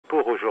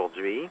Pour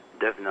aujourd'hui,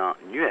 devenant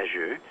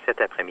nuageux cet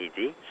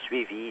après-midi,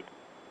 suivi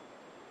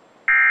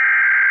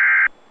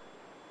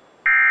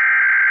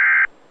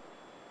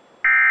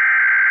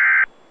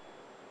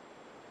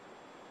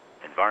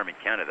Environment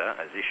Canada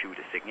has issued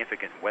a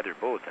significant weather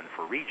bulletin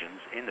for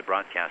regions in the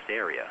broadcast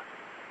area.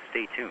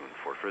 Stay tuned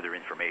for further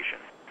information.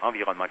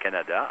 Environnement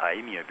Canada a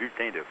émis un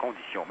bulletin de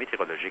conditions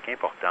météorologiques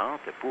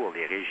importantes pour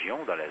les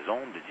régions dans la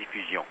zone de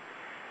diffusion.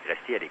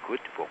 Restez à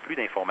l'écoute pour plus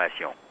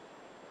d'informations.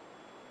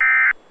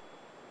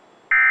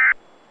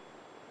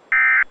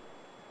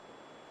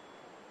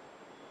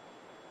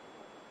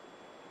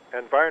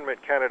 Environment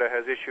Canada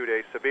has issued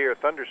a severe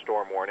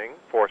thunderstorm warning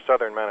for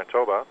southern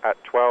Manitoba at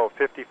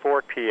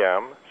 12:54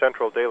 p.m.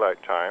 Central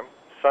Daylight Time,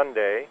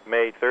 Sunday,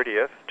 May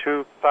 30th,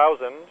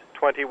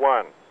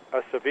 2021.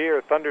 A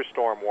severe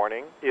thunderstorm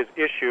warning is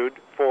issued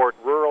for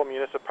rural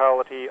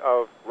municipality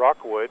of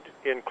Rockwood,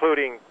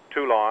 including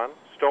Toulon,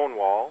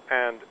 Stonewall,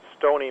 and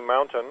Stony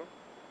Mountain.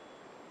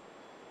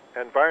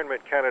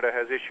 Environment Canada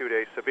has issued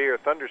a severe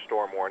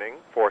thunderstorm warning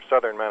for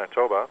southern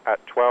Manitoba at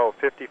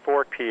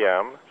 12:54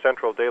 p.m.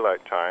 Central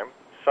Daylight Time,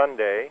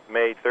 Sunday,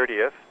 May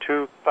 30th,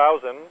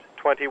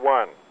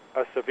 2021.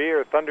 A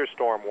severe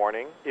thunderstorm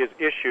warning is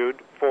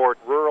issued for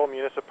rural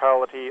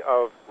municipality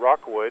of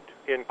Rockwood,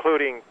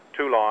 including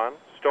Toulon,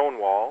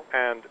 Stonewall,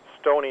 and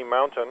Stony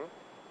Mountain.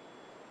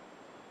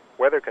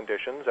 Weather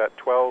conditions at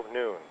 12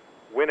 noon.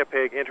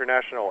 Winnipeg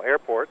International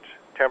Airport,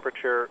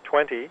 temperature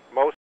 20,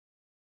 most